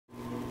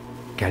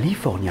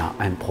California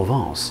and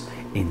Provence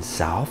in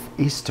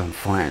southeastern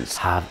France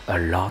have a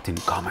lot in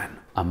common.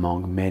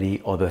 Among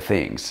many other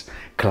things,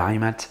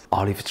 climate,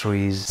 olive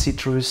trees,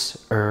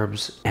 citrus,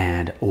 herbs,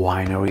 and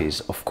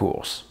wineries, of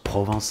course.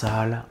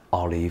 Provençal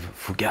olive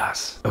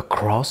fougasse, a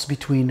cross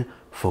between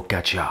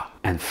focaccia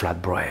and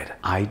flatbread,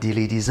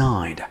 ideally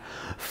designed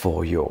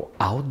for your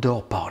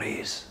outdoor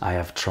parties. I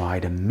have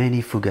tried many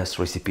fougasse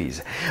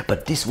recipes,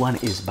 but this one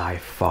is by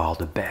far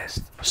the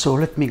best. So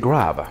let me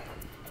grab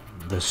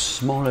the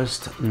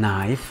smallest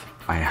knife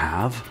I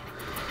have.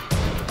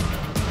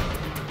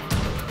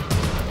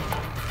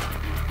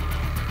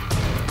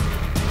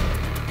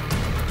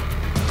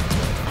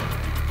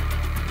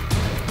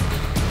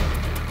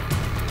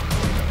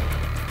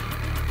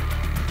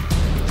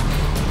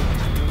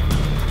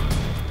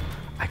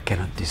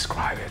 Cannot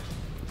describe it.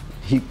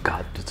 You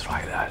got to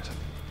try that.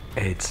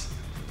 It's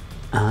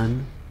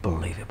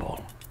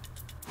unbelievable.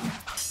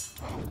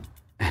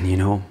 And you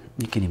know,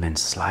 you can even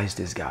slice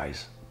these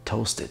guys,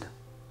 toast it,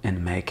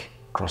 and make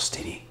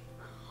crostini.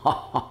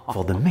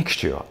 For the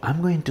mixture,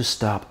 I'm going to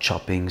start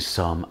chopping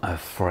some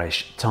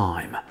fresh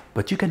thyme,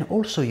 but you can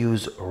also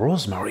use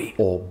rosemary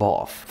or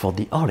both. For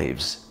the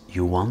olives,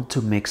 you want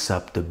to mix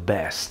up the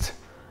best: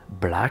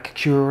 black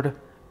cured,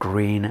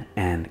 green,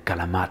 and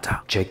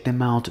Kalamata. Check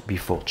them out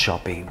before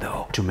chopping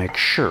though, to make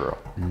sure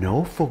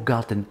no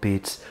forgotten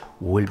bits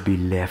will be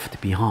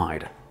left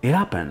behind. It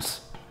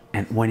happens,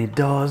 and when it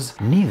does,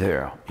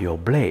 neither your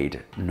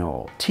blade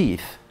nor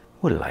teeth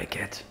will like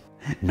it.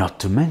 Not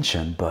to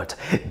mention, but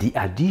the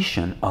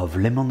addition of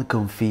lemon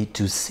confit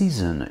to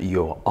season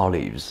your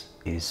olives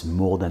is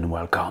more than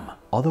welcome.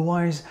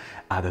 Otherwise,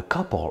 add a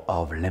couple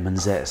of lemon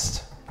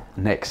zest.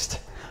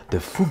 Next, the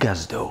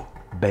fougasse dough.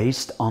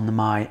 Based on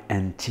my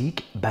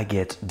antique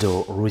baguette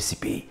dough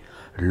recipe,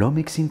 low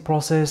mixing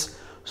process,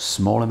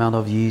 small amount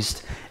of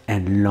yeast,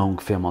 and long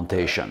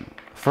fermentation.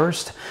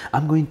 First,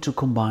 I'm going to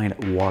combine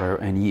water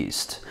and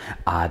yeast,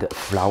 add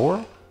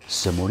flour,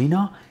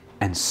 semolina,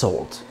 and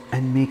salt,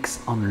 and mix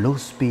on low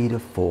speed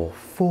for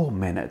 4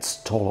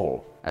 minutes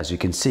total. As you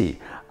can see,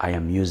 I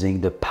am using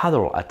the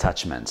paddle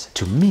attachment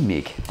to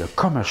mimic the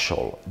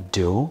commercial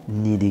dough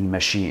kneading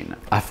machine.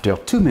 After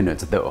 2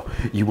 minutes though,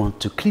 you want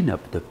to clean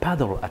up the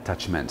paddle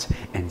attachment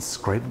and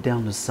scrape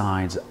down the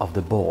sides of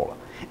the bowl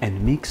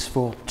and mix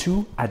for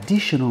 2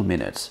 additional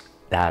minutes.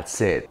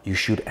 That's it. You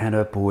should end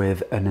up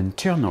with an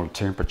internal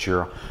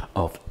temperature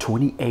of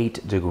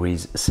 28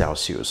 degrees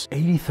Celsius,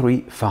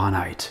 83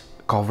 Fahrenheit.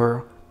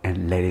 Cover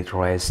and let it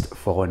rest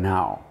for an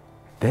hour.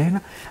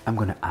 Then I'm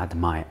gonna add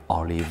my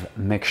olive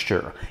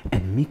mixture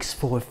and mix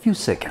for a few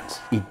seconds.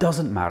 It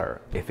doesn't matter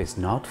if it's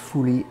not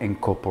fully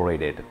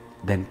incorporated.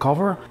 Then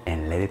cover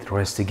and let it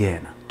rest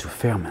again to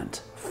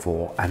ferment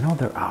for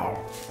another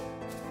hour.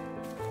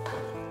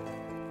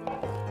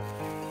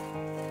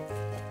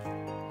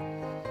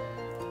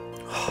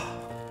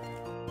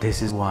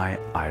 This is why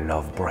I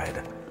love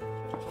bread.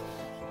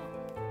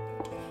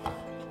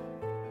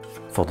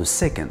 For the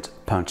second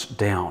punch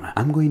down,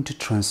 I'm going to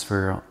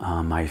transfer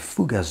my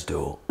fougasse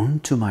dough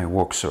onto my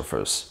work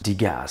surface.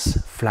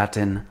 Degasse,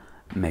 flatten,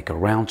 make a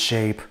round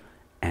shape,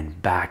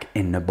 and back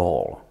in the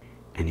bowl.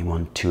 And you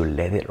want to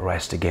let it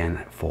rest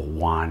again for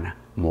 1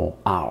 more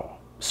hour.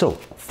 So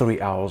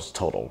 3 hours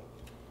total.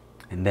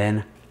 And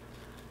then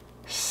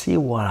see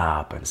what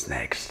happens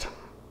next.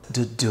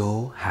 The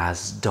dough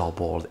has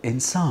doubled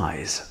in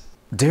size.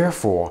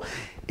 Therefore,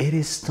 it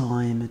is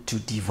time to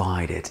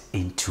divide it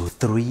into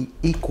 3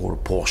 equal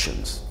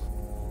portions.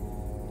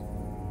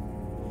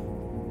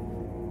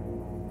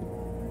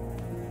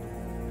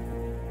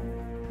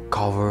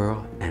 Cover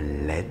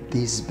and let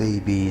these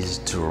babies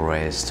to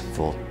rest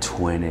for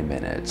 20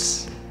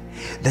 minutes.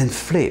 Then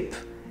flip,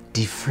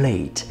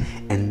 deflate,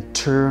 and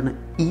turn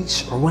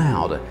each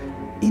round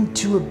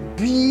into a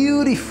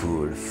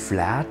beautiful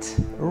flat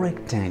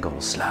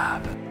rectangle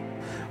slab.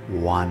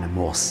 One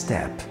more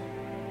step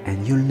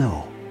and you'll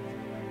know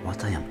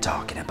what I am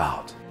talking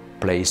about.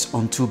 Place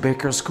onto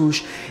baker's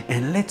couche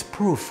and let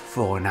proof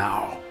for an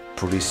hour.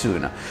 Pretty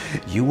soon,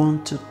 you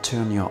want to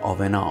turn your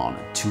oven on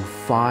to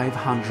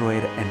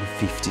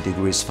 550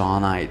 degrees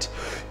Fahrenheit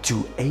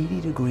to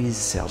 80 degrees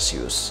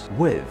Celsius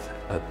with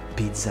a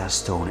pizza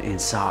stone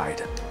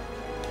inside.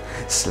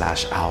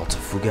 Slash out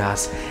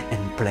fougasse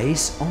and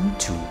place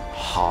onto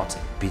hot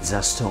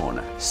pizza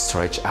stone.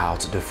 Stretch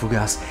out the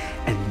fougasse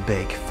and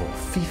bake for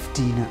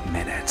 15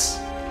 minutes.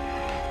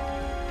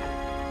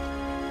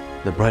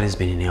 The bread has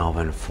been in the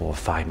oven for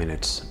 5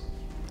 minutes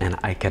and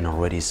I can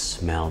already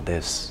smell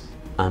this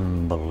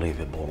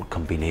unbelievable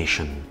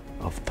combination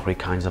of 3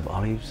 kinds of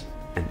olives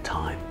and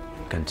thyme.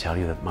 I can tell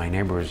you that my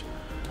neighbors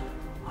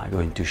are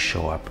going to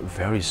show up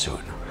very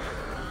soon.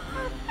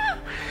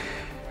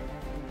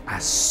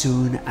 As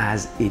soon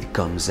as it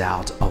comes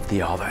out of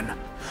the oven,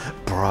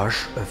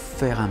 brush a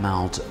fair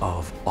amount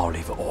of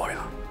olive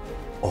oil.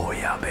 Oh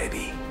yeah,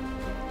 baby.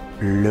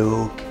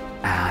 Look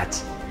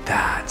at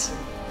that.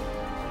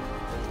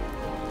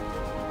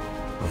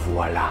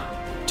 Voila,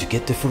 To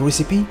get the full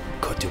recipe,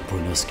 go to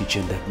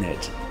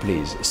brunoskitchen.net.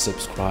 Please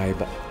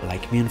subscribe,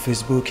 like me on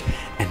Facebook,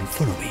 and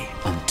follow me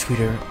on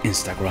Twitter,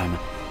 Instagram,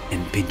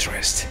 and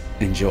Pinterest.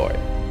 Enjoy!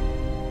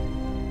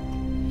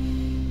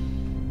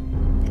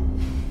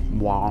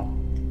 Wow,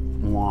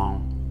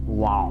 wow,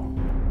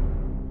 wow.